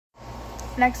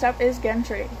next up is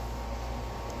Gendry.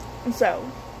 So,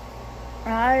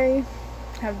 I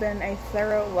have been a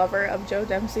thorough lover of Joe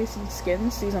Dempsey since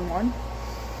Skins season 1.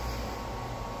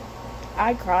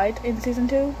 I cried in season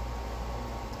 2.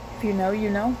 If you know, you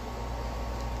know.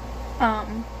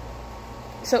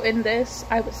 So in this,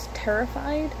 I was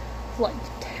terrified, like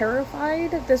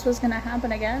terrified this was gonna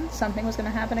happen again. Something was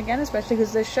gonna happen again, especially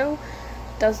because this show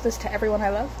does this to everyone I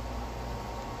love.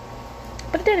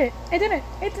 But it didn't. It didn't.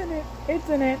 It didn't. It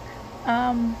didn't.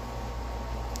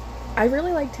 I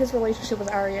really liked his relationship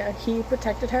with Arya. He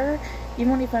protected her.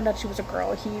 Even when he found out she was a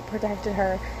girl, he protected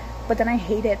her. But then I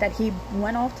hated that he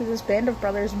went off to this Band of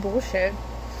Brothers bullshit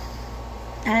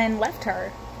and left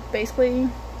her, basically,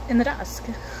 in the dusk.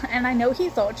 And I know he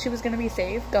thought she was going to be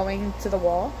safe going to the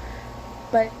wall,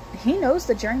 but he knows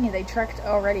the journey they trekked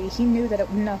already. He knew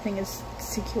that nothing is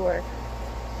secure.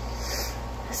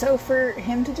 So for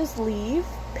him to just leave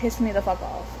pissed me the fuck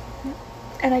off.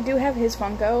 And I do have his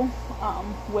Funko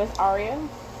with Arya.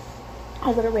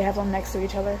 I literally have them next to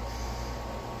each other.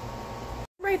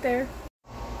 Right there.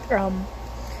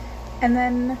 And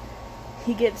then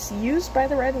he gets used by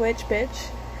the Red Witch bitch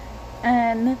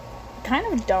and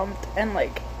kind of dumped and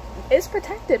like is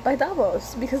protected by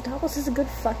Davos because Davos is a good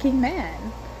fucking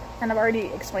man. And I've already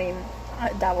explained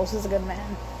Davos is a good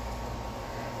man.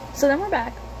 So then we're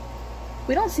back.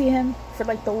 We don't see him for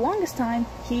like the longest time.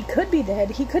 He could be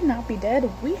dead. He could not be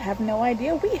dead. We have no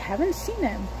idea. We haven't seen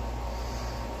him.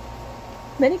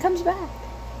 Then he comes back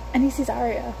and he sees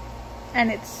Arya. And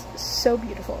it's so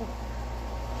beautiful.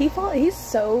 He's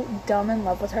so dumb in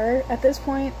love with her at this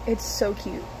point. It's so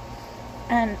cute.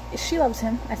 And she loves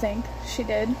him, I think. She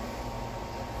did.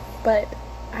 But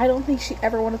I don't think she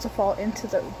ever wanted to fall into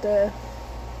the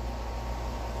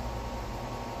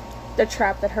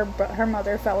trap that her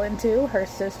mother fell into. Her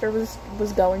sister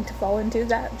was going to fall into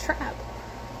that trap.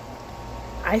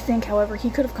 I think, however, he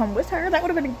could have come with her. That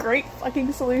would have been a great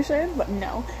fucking solution. But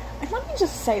no. And let me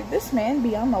just say, this man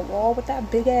be on the wall with that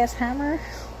big ass hammer.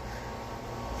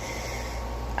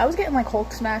 I was getting like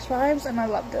Hulk smash vibes and I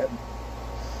loved it.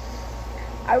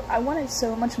 I wanted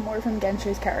so much more from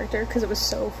Gendry's character because it was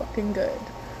so fucking good.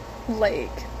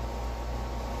 Like,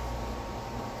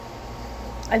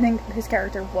 I think his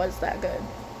character was that good.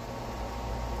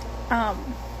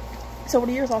 So what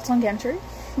are your thoughts on Gendry?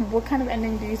 What kind of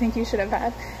ending do you think you should have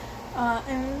had?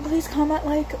 And please comment,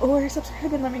 like, or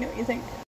subscribe and let me know what you think.